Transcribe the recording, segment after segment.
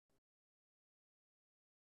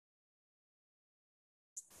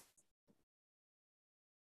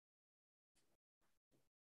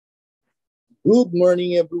Good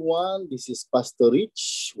morning everyone, this is Pastor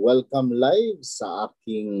Rich. Welcome live sa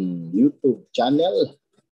aking YouTube channel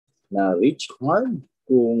na Rich Hard.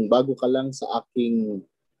 Kung bago ka lang sa aking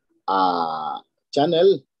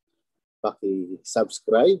channel,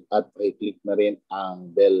 paki-subscribe at paki-click na rin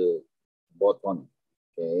ang bell button.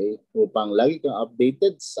 Okay? Upang lagi kang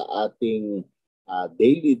updated sa ating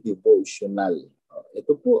daily devotional.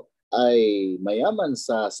 Ito po ay mayaman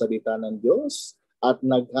sa salita ng Diyos at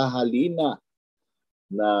naghahalina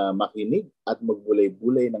na makinig at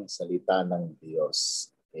magbulay-bulay ng salita ng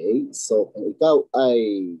Diyos. Okay? So kung ikaw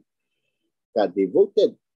ay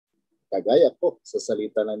ka-devoted, kagaya ko sa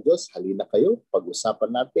salita ng Diyos, halina kayo,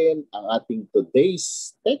 pag-usapan natin ang ating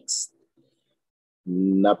today's text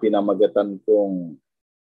na pinamagatan kong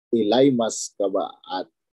ELYMAS ka ba?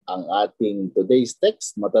 At ang ating today's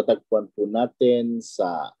text, matatagpuan po natin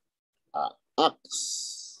sa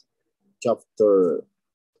Acts chapter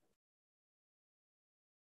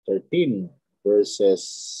 13 verses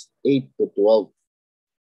 8 to 12.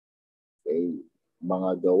 Okay,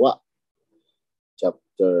 mga gawa.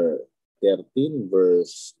 Chapter 13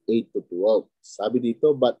 verse 8 to 12. Sabi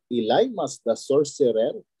dito, but ELYMAS the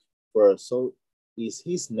sorcerer, for so is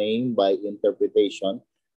his name by interpretation,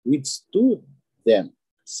 withstood them,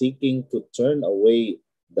 seeking to turn away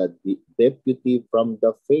the deputy from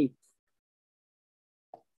the faith.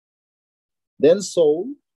 Then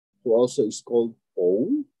Saul, who also is called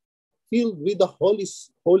Paul, filled with the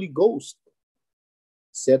Holy Ghost,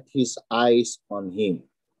 set his eyes on him.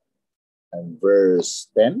 And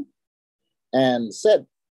verse 10, and said,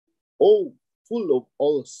 O full of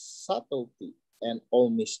all subtlety and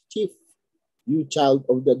all mischief, you child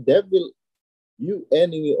of the devil, you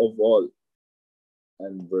enemy of all.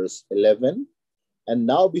 And verse 11, and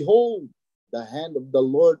now behold, the hand of the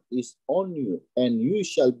Lord is on you, and you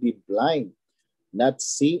shall be blind, not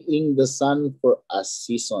seeing the sun for a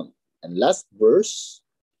season. And last verse,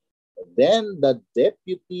 then the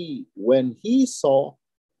deputy, when he saw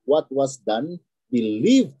what was done,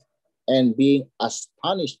 believed, and being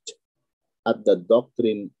astonished at the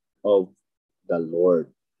doctrine of the Lord.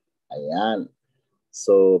 Ayan.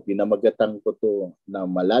 So, pinamagatan ko to na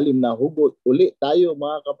malalim na hugot. Uli tayo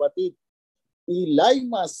mga kapatid.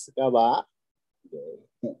 ELYMAS ka ba? Okay.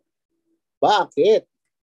 Bakit?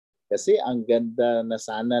 Kasi ang ganda na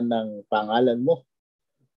sana ng pangalan mo.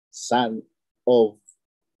 Son of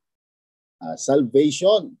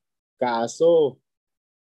salvation. Kaso,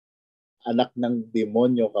 anak ng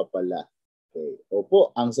demonyo ka pala. Okay.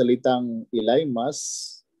 Opo, ang salitang ELYMAS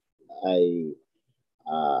ay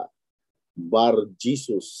Bar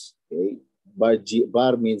Jesus. Okay.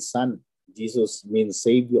 Bar means son. Jesus means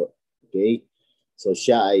Savior. Okay. So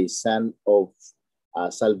siya ay son of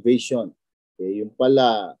salvation. Okay. Yung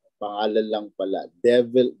pala, pangalan lang pala.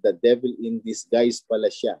 The devil in disguise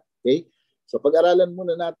pala siya. Okay? So pag-aralan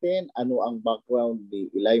muna natin ano ang background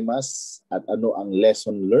ni ELYMAS at ano ang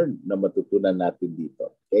lesson learned na matutunan natin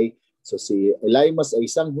dito. Okay? So si ELYMAS ay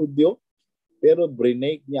isang Hudyo pero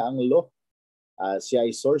brinake niya ang law. Siya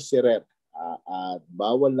ay sorcerer. At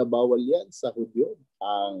bawal na bawal yan sa Hudyo.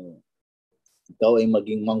 Ang ikaw ay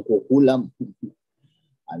maging mangkukulam.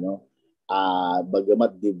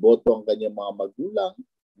 Bagamat deboto ang kanyang mga magulang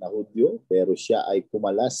na Hudyo, pero siya ay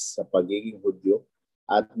pumalas sa pagiging Hudyo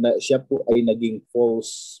at siya po ay naging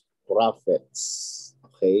false prophets.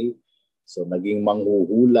 Okay? So naging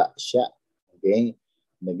manghuhula siya. Okay?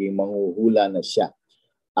 Naging manghuhula na siya.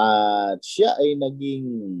 At siya ay naging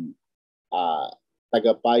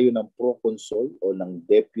tagapayo ng proconsul o ng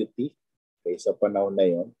deputy okay, sa panahon na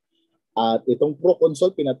yon. At itong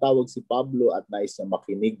proconsul pinatawag si Pablo at nais na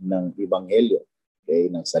makinig ng ebanghelyo, okay,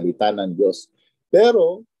 ng salita ng Diyos.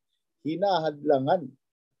 Pero hinahadlangan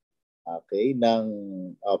okay, ng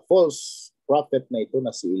false prophet na ito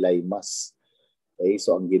na si ELYMAS. Okay,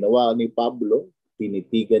 so ang ginawa ni Pablo,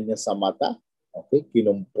 tinitigan niya sa mata, okay,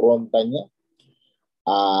 kinumpronta niya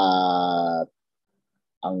at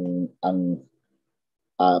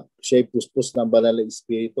siya'y puspos ng banal na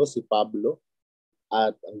espiritu si Pablo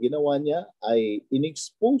at ang ginawa niya ay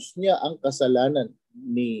inexpose niya ang kasalanan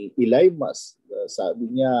ni ELYMAS.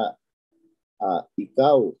 Sabi niya,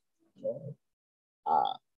 ikaw,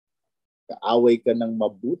 kaaway ka ng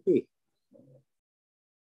mabuti.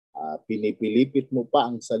 Pinipilipit mo pa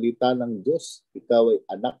ang salita ng Diyos. Ikaw ay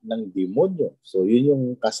anak ng demonyo. So yun yung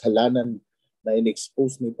kasalanan na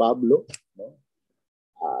in-expose ni Pablo. No?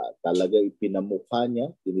 Talaga ipinamukha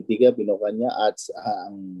niya, pinamukha niya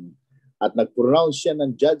at nag-pronounce siya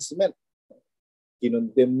ng judgment.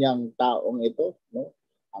 Kinondemn niya ang taong ito. No?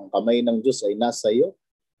 Ang kamay ng Diyos ay nasa iyo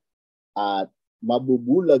at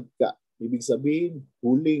mabubulag ka Ibig sabihin,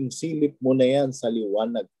 huling silip mo na yan sa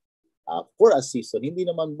liwanag for a season. Hindi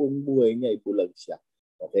naman buong buhay niya ibulag siya.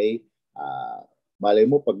 Okay? Malay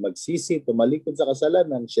mo, pag magsisi, tumalikod sa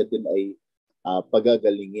kasalanan, siya din ay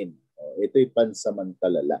pagagalingin. Ito'y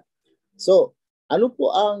pansamantala. So, ano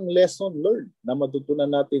po ang lesson learned na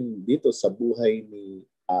matutunan natin dito sa buhay ni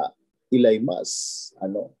ELYMAS?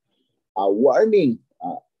 Warning.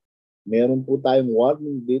 Meron po tayong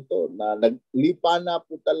warning dito na naglipa na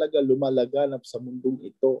po talaga lumalaganap sa mundong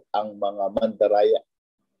ito ang mga mandaraya,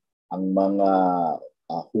 ang mga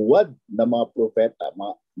huwad na mga propeta,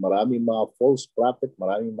 maraming mga false prophet,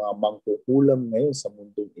 maraming mga mangkukulam ngayon sa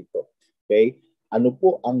mundong ito. Okay? Ano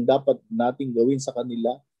po ang dapat nating gawin sa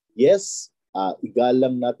kanila? Yes,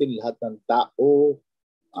 igalang natin lahat ng tao,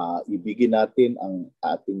 ibigin natin ang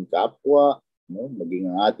ating kapwa, maging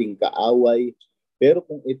ang ating kaaway. Pero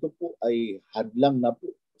kung ito po ay hadlang na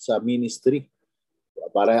po sa ministry,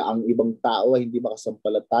 para ang ibang tao ay hindi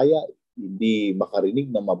makasampalataya, hindi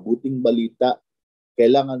makarinig ng mabuting balita,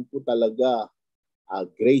 kailangan po talaga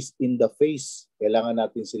grace in the face. Kailangan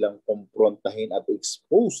natin silang komprontahin at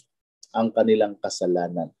expose ang kanilang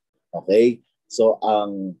kasalanan. Okay? So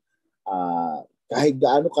kahit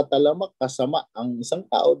gaano katalamak, kasama ang isang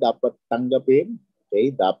tao, dapat tanggapin.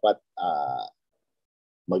 Okay? Dapat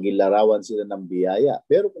maging larawan sila ng biyaya.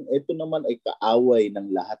 Pero kung ito naman ay kaaway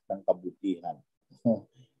ng lahat ng kabutihan,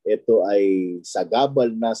 ito ay sagabal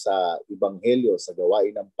na sa Ebanghelyo, sa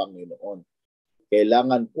gawain ng Panginoon,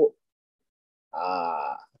 kailangan po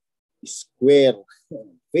square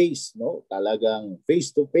face, talagang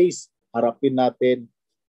face to face, harapin natin.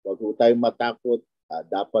 Huwag po tayong matakot.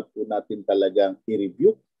 Dapat po natin talagang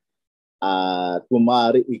i-review at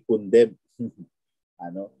kumari i-condemn.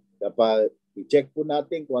 Kapag i-check po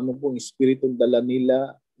natin kung ano pong espiritong dala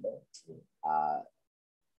nila.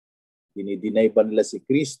 Dinideny ba nila si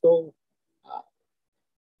Kristo?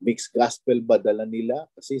 Mixed gospel ba dala nila?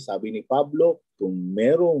 Kasi sabi ni Pablo, kung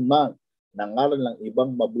merong nangaral ng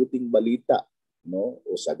ibang mabuting balita,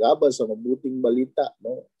 o sagabal sa mabuting balita,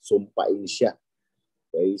 sumpain siya.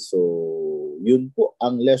 Okay? So, yun po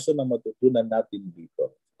ang lesson na matutunan natin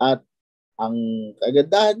dito. At ang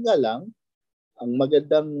kagandahan nga lang, ang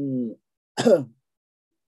magandang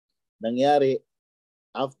nangyari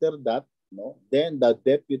after that, then the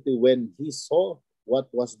deputy, when he saw what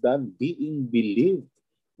was done, being believed,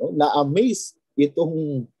 na-amaze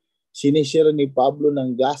itong sinishare ni Pablo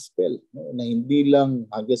ng gospel, na hindi lang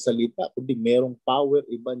hanggang salita, kundi merong power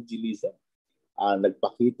evangelism.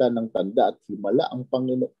 Nagpakita ng tanda at himala ang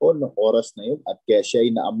Panginoon ng oras na yun, at kaya siya ay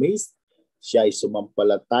na-amaze, siya ay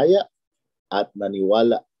sumampalataya at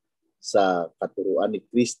naniwala sa katuruan ni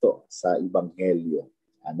Kristo sa Ebanghelyo.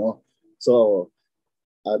 So,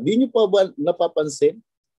 di nyo pa ba napapansin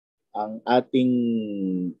ang ating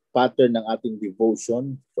pattern ng ating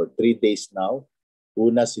devotion for 3 days now?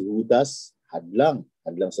 Una, si Judas, hadlang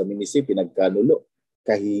sa ministry, pinagkanulo,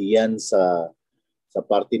 kahiyan sa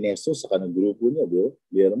party ni Jesus, sa kanang grupo niya.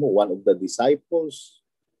 Biro mo, one of the disciples,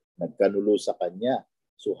 nagkanulo sa kanya.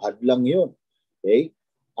 So, hadlang yun. Okay?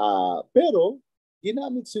 Pero,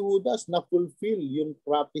 ginamit si Judas na fulfill yung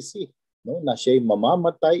prophecy, na siya'y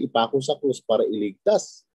mamamatay, ipako sa krus para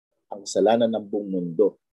iligtas ang kasalanan ng buong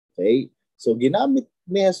mundo. Okay? So ginamit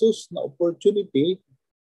ni Jesus na opportunity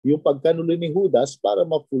yung pagkanulo ni Judas para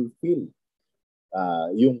ma-fulfill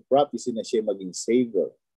yung prophecy na siya maging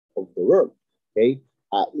savior of the world. Okay?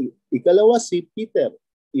 Ikalawa, si Peter,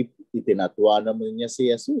 itinatuwa naman niya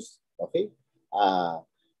si Jesus. Okay?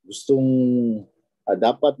 Gustong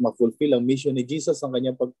dapat ma-fulfill ang mission ni Jesus ang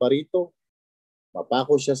kanyang pagparito.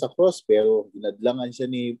 Mapako siya sa cross, pero ginadlangan siya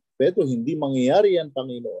ni Pedro, hindi mangyayari yan,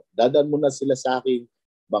 Panginoon. Dadaan mo na sila sa aking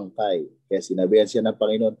bangkay. Kaya sinabihan siya ng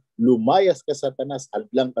Panginoon, lumayas ka, Satanas,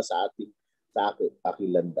 hadlang ka sa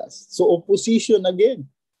aking landas. So opposition again.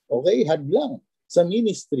 Okay, hadlang sa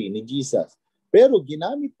ministry ni Jesus. Pero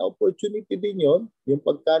ginamit na opportunity din yon, yung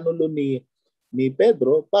pagkanulo ni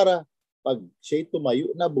Pedro, para pag siya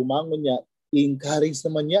tumayo na, bumangon niya, i-encourage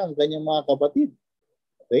naman niya ang kanyang mga kapatid.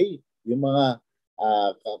 Okay, yung mga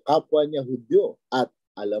kapwa niya Hudyo. At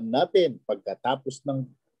alam natin, pagkatapos ng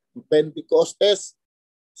Pentecostes,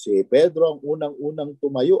 si Pedro ang unang-unang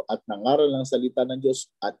tumayo at nangaral ng salita ng Diyos.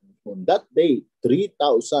 At on that day,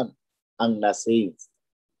 3,000 ang nasave.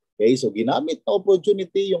 Okay, so ginamit na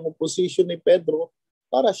opportunity yung opposition ni Pedro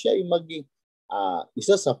para siya ay maging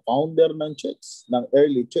isa sa founder ng church, ng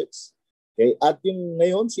early church. Okay, at yung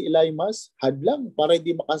ngayon si ELYMAS, hadlang para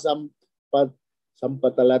hindi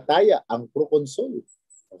sampalataya ang proconsul.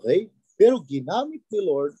 Okay? Pero ginamit ni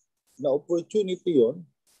Lord na opportunity yon,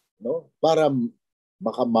 para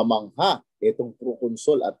makamamangha itong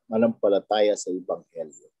proconsul at manampalataya sa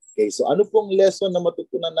Ebanghelyo. Okay, so ano pong lesson na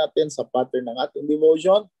matutunan natin sa pattern ng ating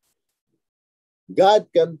devotion? God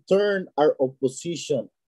can turn our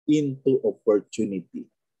opposition into opportunity.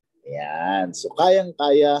 Ayan. So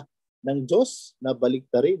kayang-kaya ng Diyos na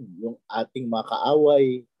baliktarin yung ating mga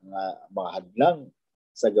kaaway, mga hadlang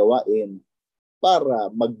sa gawain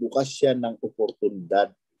para magbukas siya ng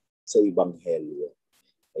oportunidad sa Ebanghelyo.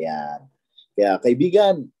 Ayan. Kaya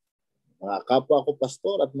kaibigan, mga kapwa ko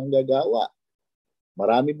pastor at manggagawa,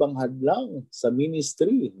 marami bang hadlang sa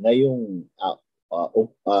ministry ngayong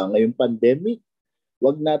ngayong pandemic?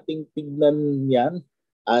 Huwag nating tignan yan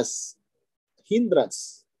as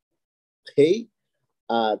hindrance. Okay?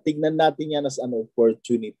 Tignan natin yan as an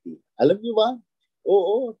opportunity. Alam niyo ba?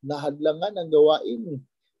 Oo, nahadlangan ang gawain.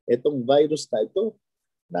 Itong virus na ito,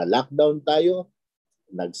 na lockdown tayo,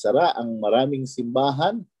 nagsara ang maraming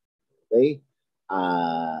simbahan. Okay?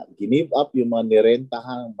 Give up yung mga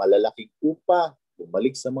nirentahang malalaking upa,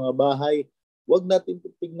 bumalik sa mga bahay. Huwag natin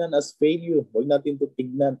tignan as failure. Huwag natin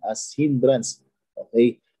tignan as hindrance.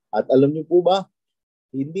 Okay? At alam niyo po ba,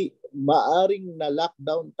 hindi maaring na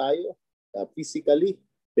lockdown tayo physically,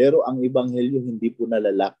 pero ang ebanghelyo hindi po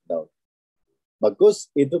nala-lockdown.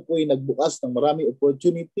 Bagkus ito po ay nagbukas ng marami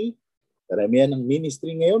opportunity. Karamihan ng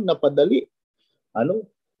ministry ngayon napadali.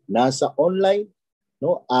 Nasa online,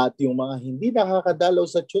 no? At yung mga hindi nakakadalaw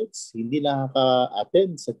sa church, hindi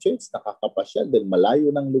nakaka-attend sa church, nakakapasyal dahil malayo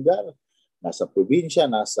ng lugar, nasa probinsya,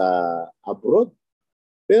 nasa abroad.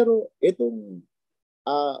 Pero itong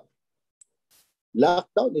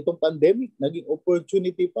lockdown, itong pandemic, naging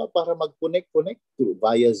opportunity pa para mag-connect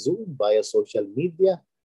via Zoom, via social media.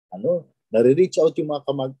 Nare-reach out yung mga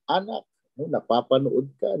kamag-anak,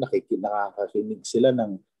 napapanood ka, nakakakinig sila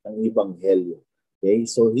ng ebanghelyo. Okay?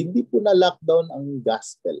 So hindi po na lockdown ang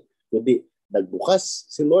gospel, kundi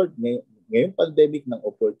nagbukas si Lord ngayong pandemic ng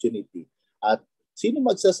opportunity. At sino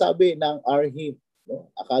magsasabi ng arhim?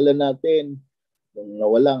 Akala natin nung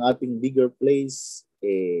nawala ang ating bigger place,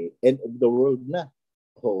 end of the world na.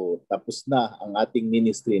 Tapos na ang ating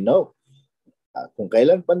ministry. No. Kung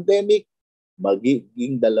kailan pandemic,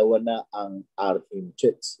 magiging dalawa na ang Arhim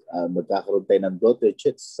Church. Magkakaroon tayo ng daughter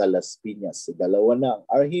church sa Las Piñas. Dalawa na ang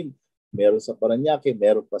Arhim. Meron sa Parañaque,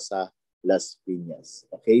 meron pa sa Las Piñas.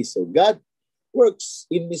 Okay, so God works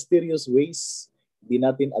in mysterious ways. Hindi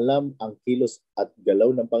natin alam ang kilos at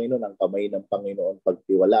galaw ng Panginoon, ang kamay ng Panginoon.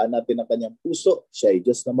 Pagtiwalaan natin ang kanyang puso, siya ay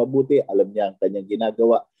Diyos na mabuti, alam niya ang kanyang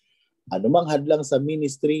ginagawa. Anumang hadlang sa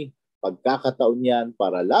ministry, pagkakataon yan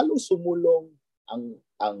para lalo sumulong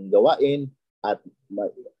ang gawain at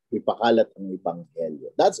ipakalat ang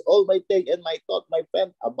Ebanghelyo. That's all my take and my thought, my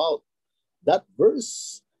pen about that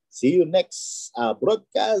verse. See you next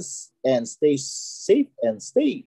broadcast and stay safe and stay